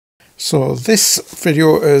So this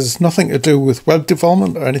video is nothing to do with web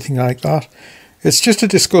development or anything like that. It's just to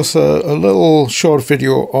discuss a little short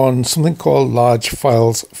video on something called Large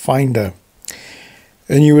Files Finder.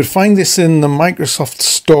 And you would find this in the Microsoft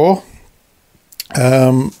Store.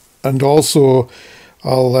 And also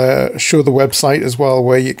I'll show the website as well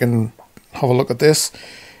where you can have a look at this.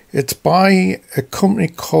 It's by a company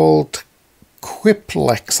called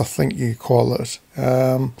Qiplex, I think you call it.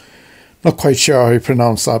 Not quite sure how you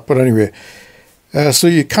pronounce that, but anyway. So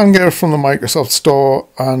you can get it from the Microsoft Store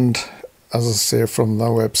and, as I say, from their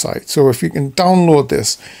website. So if you can download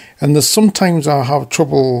this, and there's sometimes I have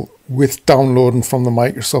trouble with downloading from the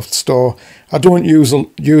Microsoft Store. I don't use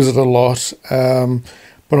it a lot,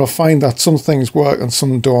 but I find that some things work and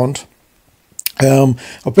some don't.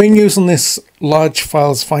 I've been using this Large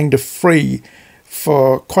Files Finder free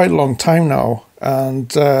for quite a long time now,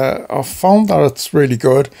 and I've found that it's really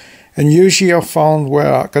good. And usually I've found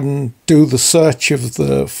where I can do the search of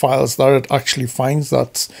the files that it actually finds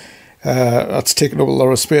that's taken up a lot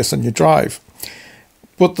of space on your drive.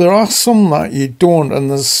 But there are some that you don't, and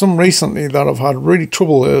there's some recently that I've had really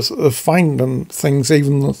trouble of finding things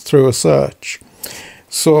even through a search.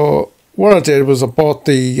 So what I did was I bought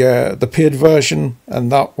the paid version, and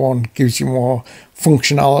that one gives you more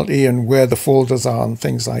functionality and where the folders are and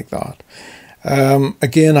things like that.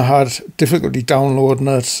 Again, I had difficulty downloading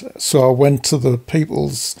it, so I went to the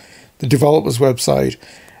developers website,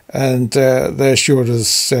 and they showed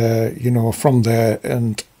us, from there,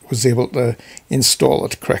 and was able to install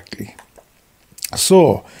it correctly.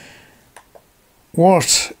 So,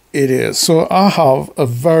 what it is? So I have a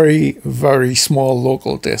very, very small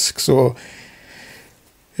local disk. So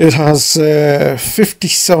it has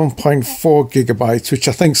 57.4 gigabytes, which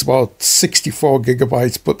I think is about 64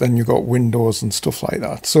 gigabytes, but then you've got Windows and stuff like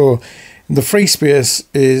that. So the free space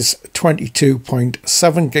is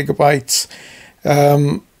 22.7 gigabytes.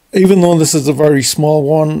 Even though this is a very small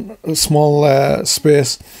one,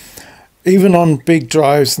 space, even on big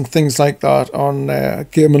drives and things like that, on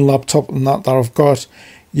gaming laptop and that I've got,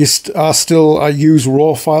 I use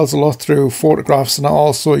raw files a lot through photographs, and I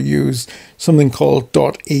also use something called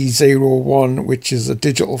 .e01, which is a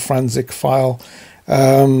digital forensic file,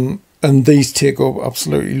 and these take up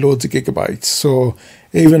absolutely loads of gigabytes. So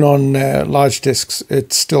even on large disks,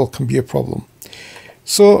 it still can be a problem.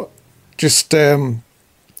 So just load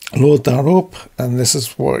that up, and this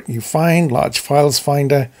is what you find: Large Files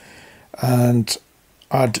Finder, and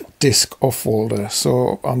add disk or folder.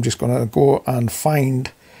 So I'm just going to go and find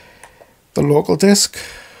the local disk.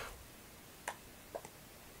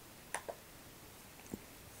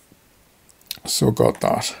 So got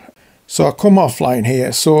that. So I come offline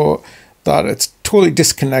here so that it's totally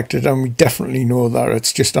disconnected, and we definitely know that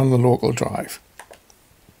it's just on the local drive.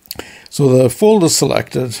 So the folder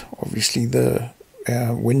selected, obviously the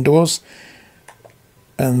Windows,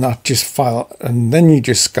 and that just file, and then you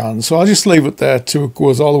just scan. So I'll just leave it there till it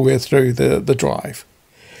goes all the way through the drive.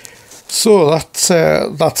 So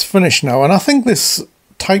that's finished now, and I think this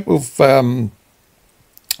type of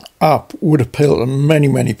app would appeal to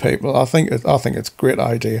many people. I think it's a great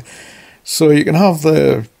idea. So you can have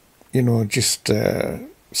the just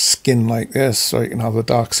skin like this, or you can have the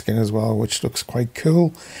dark skin as well, which looks quite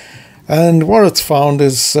cool. And what it's found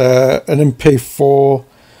is an MP4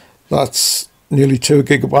 that's nearly 2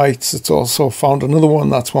 gigabytes. It's also found another one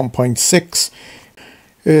that's 1.6.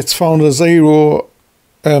 It's found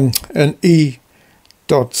an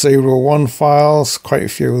E.01 files, quite a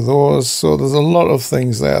few of those. So there's a lot of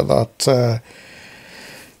things there that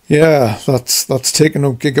that's taken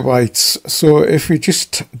up gigabytes. So if we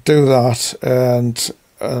just do that, and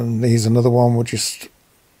there's another one, that's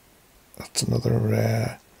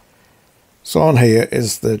another so on here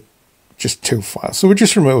is just 2 files. So we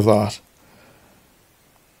just remove that,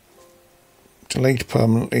 delete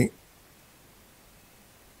permanently.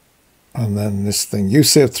 And then this thing, you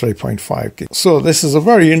saved 3.5 gig. So this is a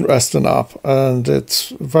very interesting app, and it's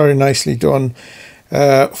very nicely done.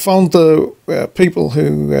 Found the people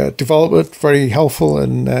who develop it very helpful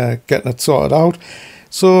in getting it sorted out.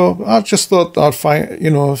 So I just thought I'd find,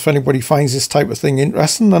 if anybody finds this type of thing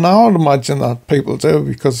interesting, and I would imagine that people do,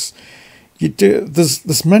 because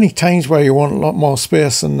there's many times where you want a lot more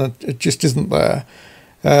space and it just isn't there.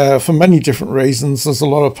 For many different reasons. There's a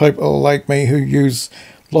lot of people like me who use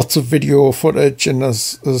lots of video footage, and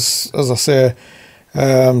as I say,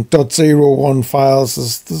 .01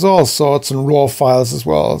 files, there's all sorts, and raw files as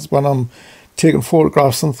well, as when I'm taking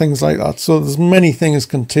photographs and things like that. So there's many things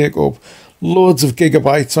can take up loads of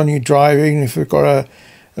gigabytes on your drive. Even if you've got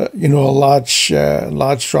a large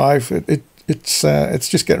drive, it it's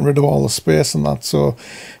just getting rid of all the space and that. So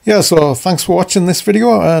yeah, so thanks for watching this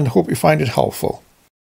video and hope you find it helpful.